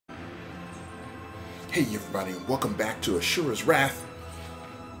Hey everybody, and welcome back to Asura's Wrath.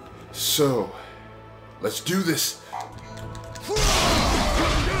 So, let's do this.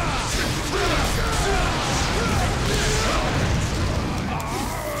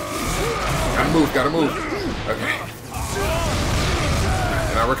 Gotta move. Okay.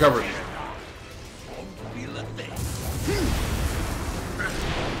 And I recovered.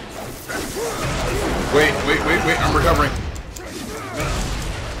 Wait, I'm recovering.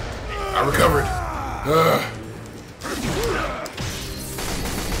 I recovered.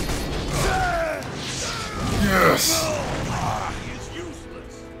 Yes.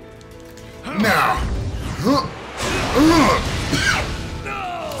 Now.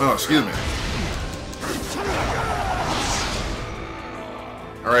 Oh, excuse me.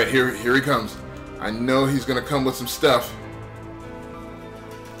 All right, here he comes. I know he's gonna come with some stuff.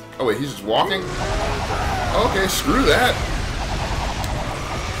 Oh wait, he's just walking? Okay, screw that.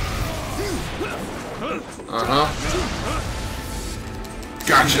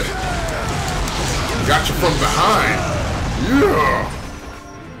 Gotcha. Gotcha from behind. Yeah.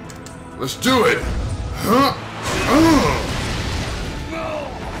 Let's do it.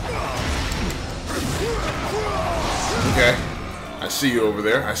 Okay. I see you over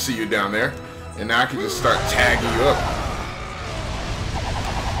there. I see you down there. And now I can just start tagging you up.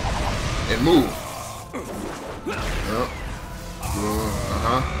 And move.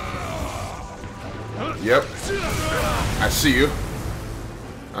 Yep. I see you.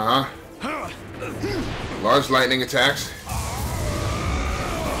 Large lightning attacks.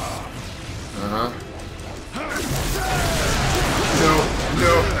 No.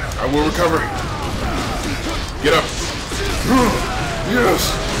 I will recover. Get up. Yes.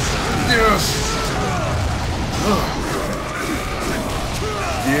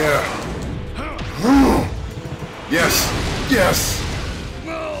 Yeah. Yes.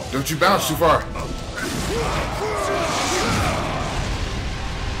 Don't you bounce too far.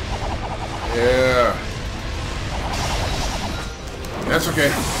 Yeah. That's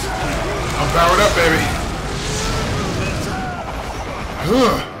okay. I'm powered up, baby.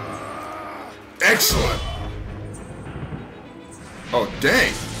 Excellent. Oh,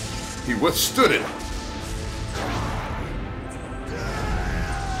 dang. He withstood it.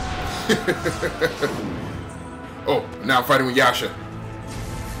 Oh, now I'm fighting with Yasha.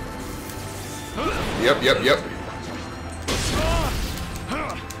 Yep.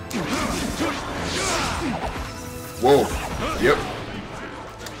 Whoa. Yep.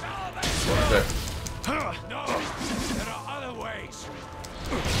 Okay. No, there are other ways.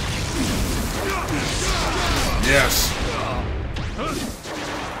 Yes.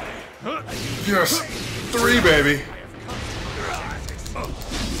 3, baby.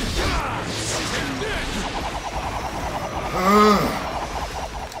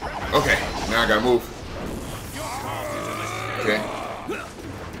 Okay, now I gotta move. Okay.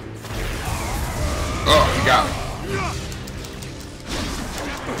 Oh, you got me.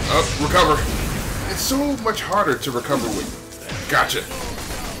 Oh, recover. It's so much harder to recover with. Gotcha.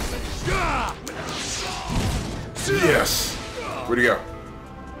 Yes. Where'd he go?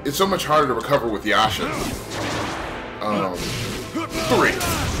 It's so much harder to recover with Yasha. 3.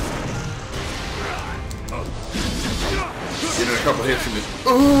 Getting a couple hits in it.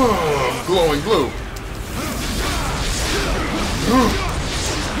 Oh, glowing blue.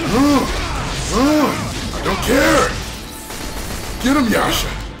 I don't care. Get him, Yasha.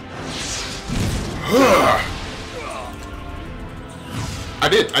 I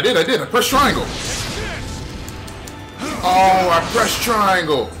did. I pressed triangle. Oh, I pressed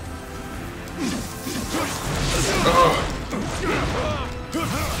triangle.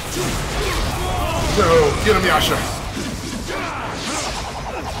 No, get him, Yasha.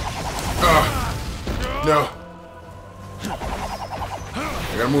 No. I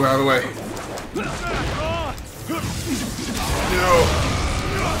gotta move out of the way. No.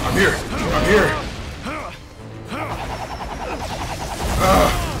 I'm here.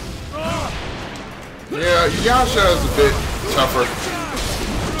 Yeah, Yasha is a bit tougher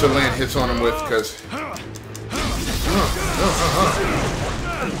to land hits on him with, because...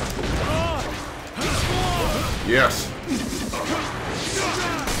 Yes.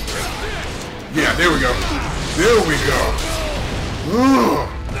 Yeah, there we go.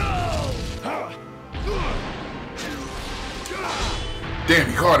 Damn,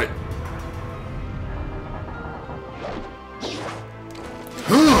 he caught it.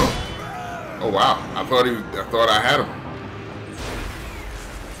 Oh wow, I thought I had him.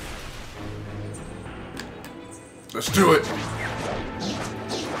 Let's do it.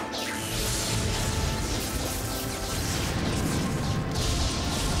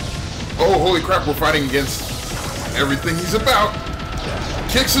 Oh, holy crap, we're fighting against everything he's about.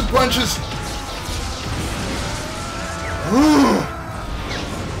 Kicks and punches.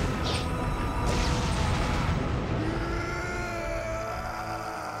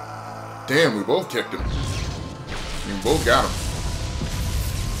 Damn, we both kicked him. We both got him.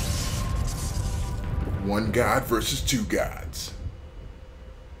 One god versus two gods.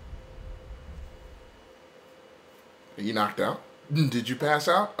 Are you knocked out? Did you pass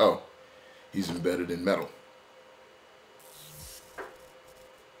out? Oh, he's embedded in metal.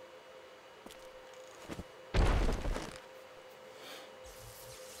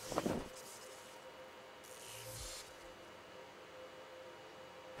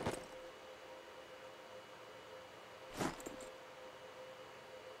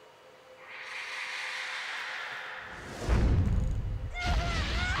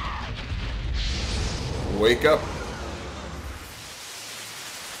 Wake up.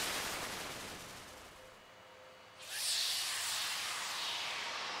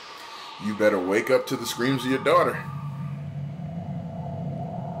 You better wake up to the screams of your daughter.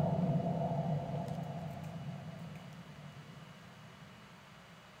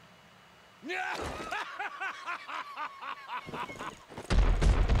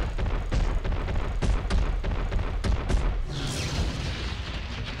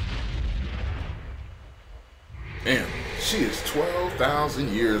 Damn, she is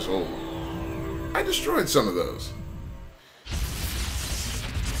 12,000 years old. I destroyed some of those.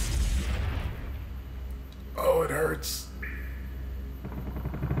 Oh, it hurts.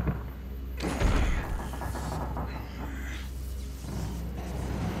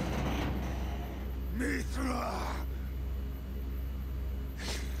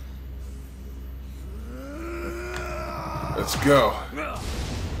 Let's go.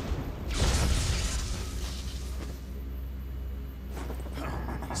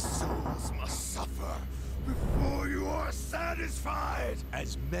 Satisfied!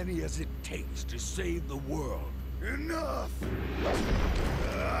 As many as it takes to save the world. Enough!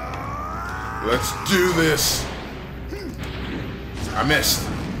 Let's do this! I missed.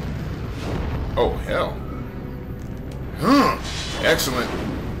 Oh, hell. Excellent.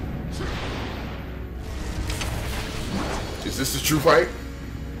 Is this the true fight?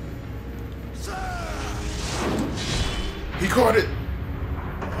 He caught it!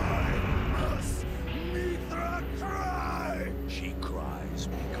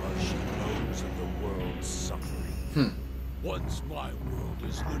 Once my world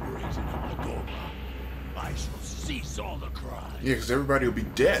is liberated in Agora, I shall cease all the crime. Yeah, because everybody will be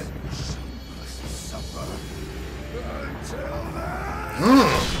dead. Suffer until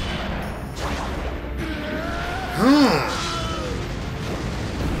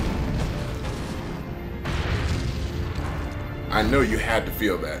I know you had to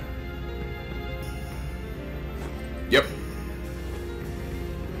feel that. Yep.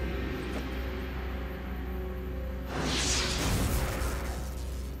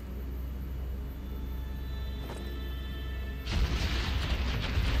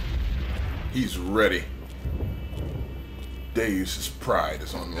 He's ready. Deus' pride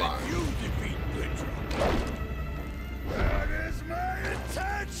is on the line. you defeat Prideful. That is my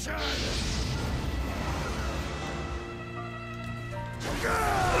intention!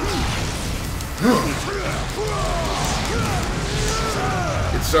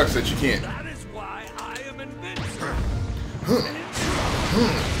 It sucks that you can't. That is why I am invincible.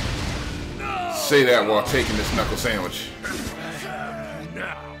 No! Say that while taking this knuckle sandwich.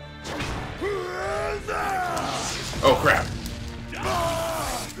 Now. Oh crap.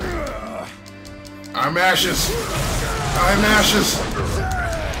 I'm ashes. I'm ashes.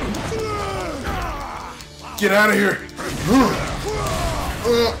 Get out of here.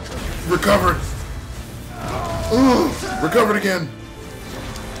 Recovered. Recovered again.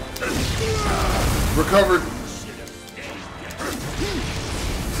 Recovered.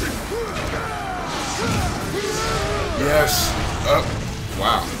 Yes. Up.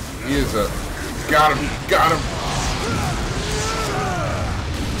 Wow. He is a. Got him. Got him.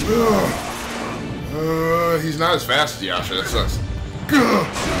 He's not as fast as Yasha. That sucks.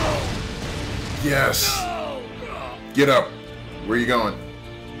 Yes. Get up. Where are you going?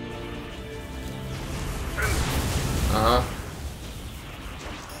 I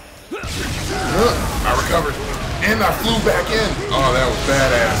recovered. And I flew back in. Oh, that was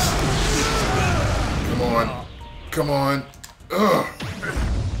badass. Come on. Come on.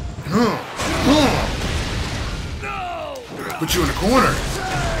 Put you in the corner. I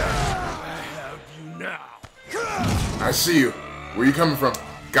have you now. I see you. Where you coming from?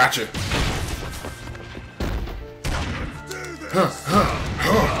 Gotcha.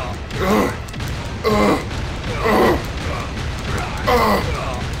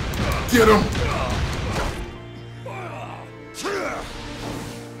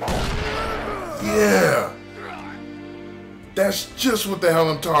 just what the hell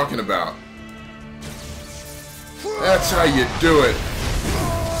I'm talking about. That's how you do it.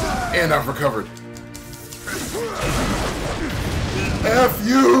 And I've recovered. F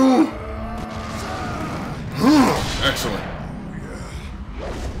you! Excellent.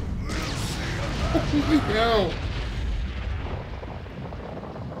 Holy hell.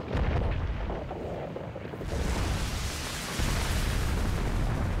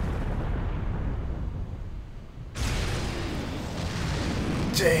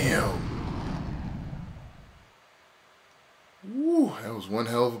 Damn. Woo, that was one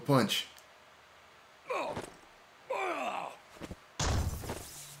hell of a punch.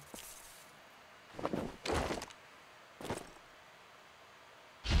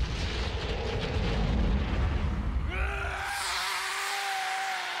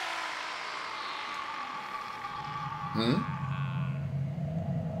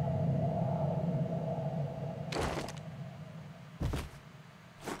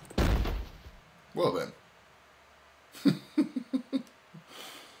 Well then.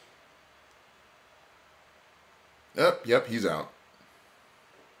 Yep, he's out.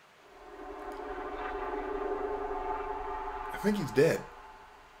 I think he's dead.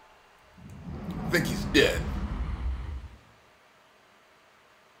 I think he's dead.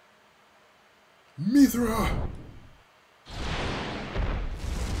 Mithra!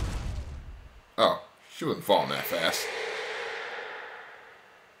 Oh, she wasn't falling that fast.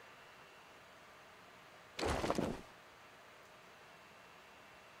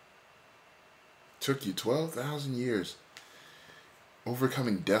 Took you 12,000 years,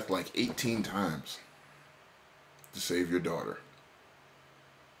 overcoming death like 18 times to save your daughter.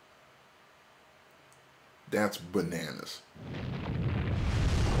 That's bananas.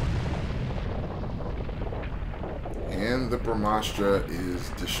 And the Brahmastra is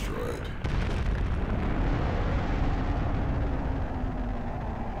destroyed.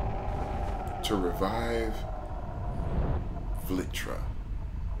 To revive Vlitra.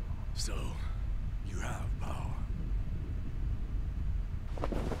 So, you have power.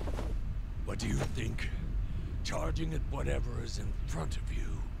 What do you think? Charging at whatever is in front of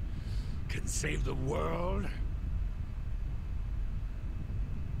you can save the world?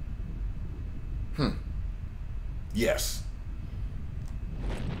 Yes.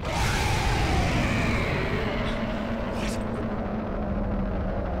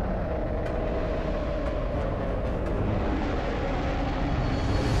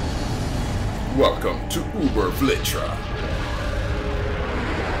 Welcome to Uber Vlitra.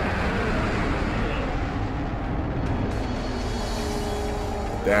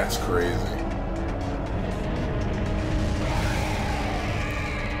 That's crazy.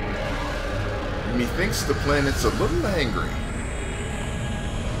 Methinks the planet's a little angry.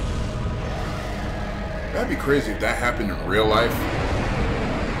 That'd be crazy if that happened in real life.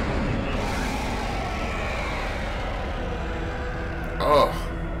 Oh.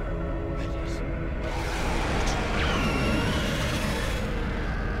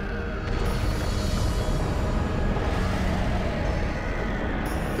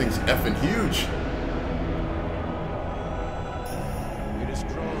 Thing's effing huge. It has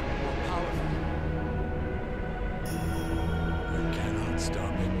grown more powerful. You cannot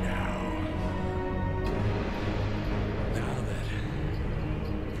stop it now. Now that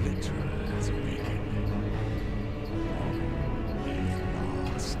Vlitra has awakened, we've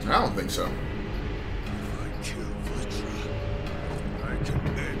lost. I don't think so. If I kill Vlitra, I can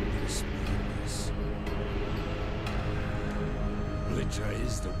end this madness. Vlitra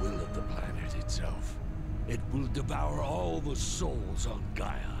is the will of the planet itself. It will devour all the souls on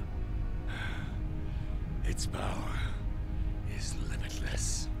Gaia. Its power is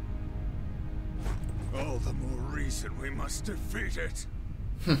limitless. All the more reason we must defeat it.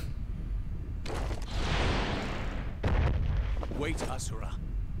 Wait, Asura.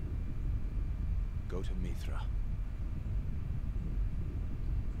 Go to Mithra.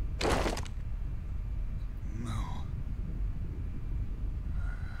 No.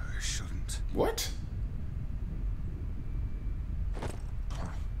 I shouldn't. What?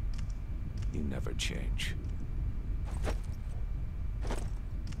 You never change.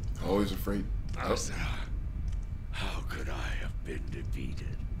 Always afraid. Oh. Asura, how could I have been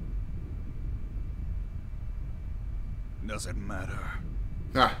defeated? Doesn't matter.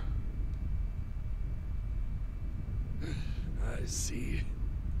 Ah. I see.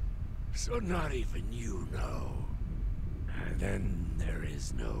 So not even you know. And then there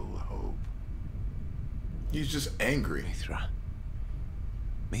is no hope. He's just angry. Mithra.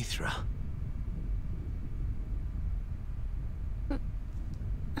 Mithra.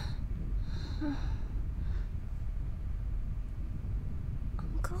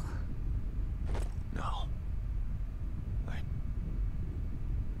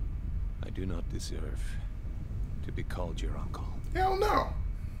 do not deserve to be called your uncle. Hell no.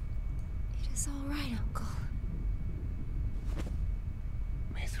 It is all right, Uncle.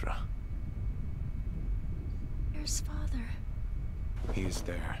 Mithra. Where's Father? He is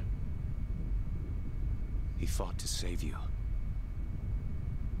there. He fought to save you.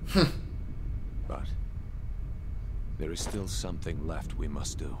 But there is still something left we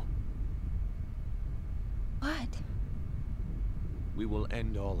must do. What? We will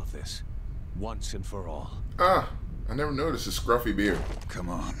end all of this, once and for all. Ah, I never noticed his scruffy beard. Come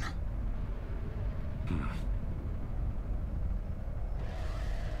on.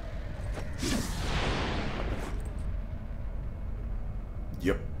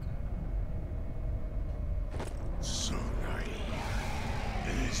 Yep. So naive.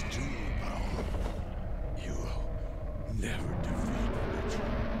 It is too powerful. You will never defeat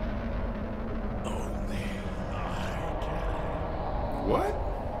Richard. Only I can. What?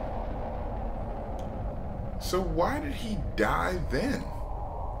 So why did he die then?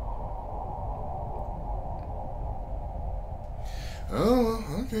 Oh,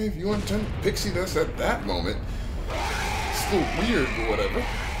 okay, if you want to pixie dust at that moment. It's a little weird, but whatever.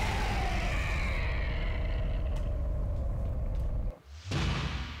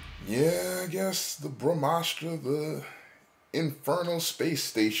 Yeah, I guess the Brahmastra, the infernal space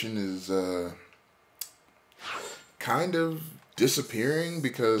station, is kind of disappearing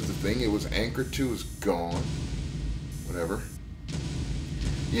because the thing it was anchored to is gone. Whatever.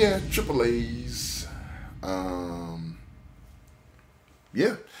 Yeah, triple A's.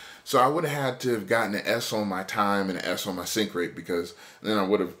 Yeah. So I would have had to have gotten an S on my time and an S on my sync rate, because then I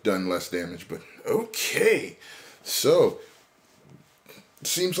would have done less damage. But okay. So it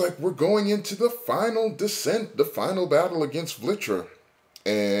seems like we're going into the final descent, the final battle against Vlitra.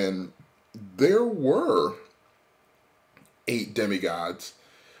 And there were 8 demigods,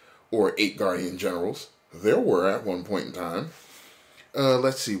 or 8 guardian generals. There were at one point in time.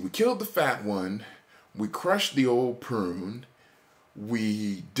 Let's see. We killed the fat one. We crushed the old prune.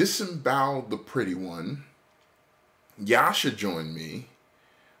 We disemboweled the pretty one. Yasha joined me.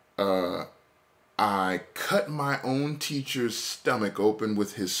 I cut my own teacher's stomach open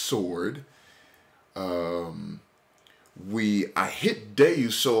with his sword. I hit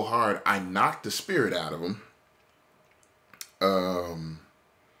Deus so hard I knocked the spirit out of him.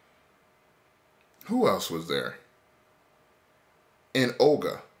 Who else was there? And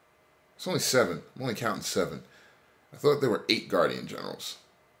Olga. It's only 7. I'm only counting 7. I thought there were 8 guardian generals.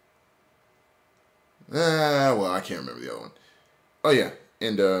 Well, I can't remember the other one. Oh yeah,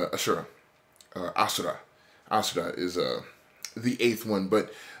 and Asura. Asura. Asura is the 8th one.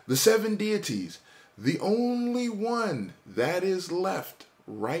 But the 7 deities, the only one that is left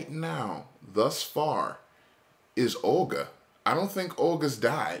right now, thus far, is Olga. I don't think Olga's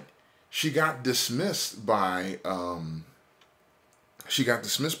died. She got dismissed by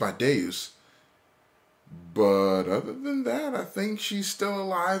Deus. But other than that, I think she's still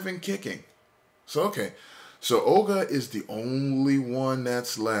alive and kicking. So, okay. So, Olga is the only one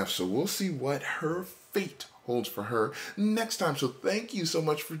that's left. So, we'll see what her fate holds for her next time. So, thank you so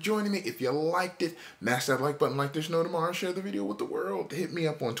much for joining me. If you liked it, smash that like button like there's no tomorrow. Share the video with the world. Hit me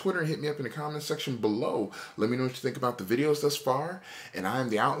up on Twitter. Hit me up in the comment section below. Let me know what you think about the videos thus far. And I am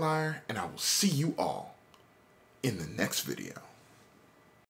The Outlier, and I will see you all in the next video.